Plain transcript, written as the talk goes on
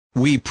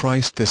We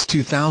priced this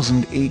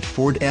 2008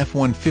 Ford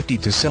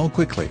F-150 to sell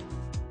quickly.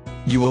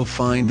 You will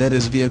find that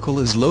his vehicle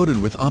is loaded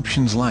with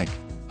options like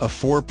a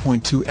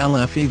 4.2L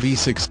Efi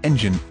V6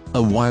 engine, a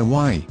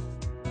YY.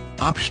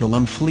 Optional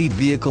on fleet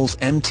vehicles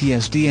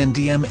MTSD and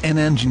DMN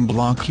engine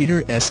block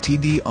heater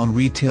STD on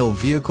retail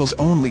vehicles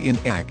only in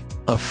AC,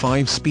 a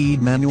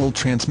 5-speed manual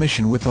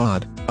transmission with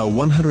OD, a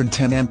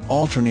 110-amp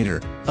alternator,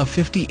 a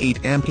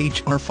 58-amp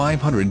HR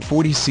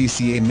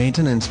 540cc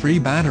maintenance-free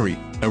battery,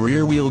 a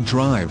rear-wheel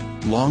drive,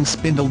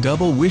 long-spindle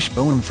double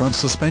wishbone front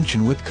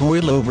suspension with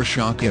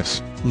coil-over-shock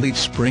IFs, leaf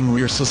spring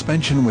rear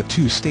suspension with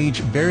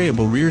 2-stage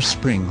variable rear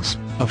springs,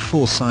 a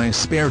full-size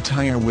spare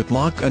tire with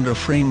lock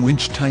underframe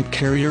winch-type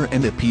carrier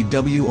and a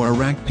Pwr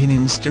Rack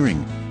Pinion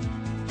Steering.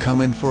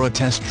 Come in for a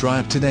test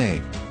drive today.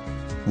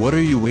 What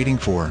are you waiting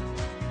for?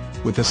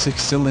 With a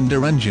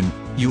 6-cylinder engine,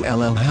 you'll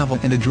have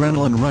an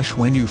adrenaline rush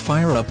when you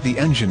fire up the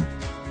engine.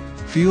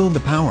 Feel the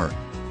power.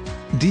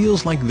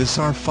 Deals like this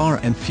are far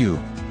and few.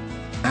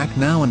 Act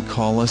now and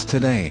call us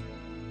today.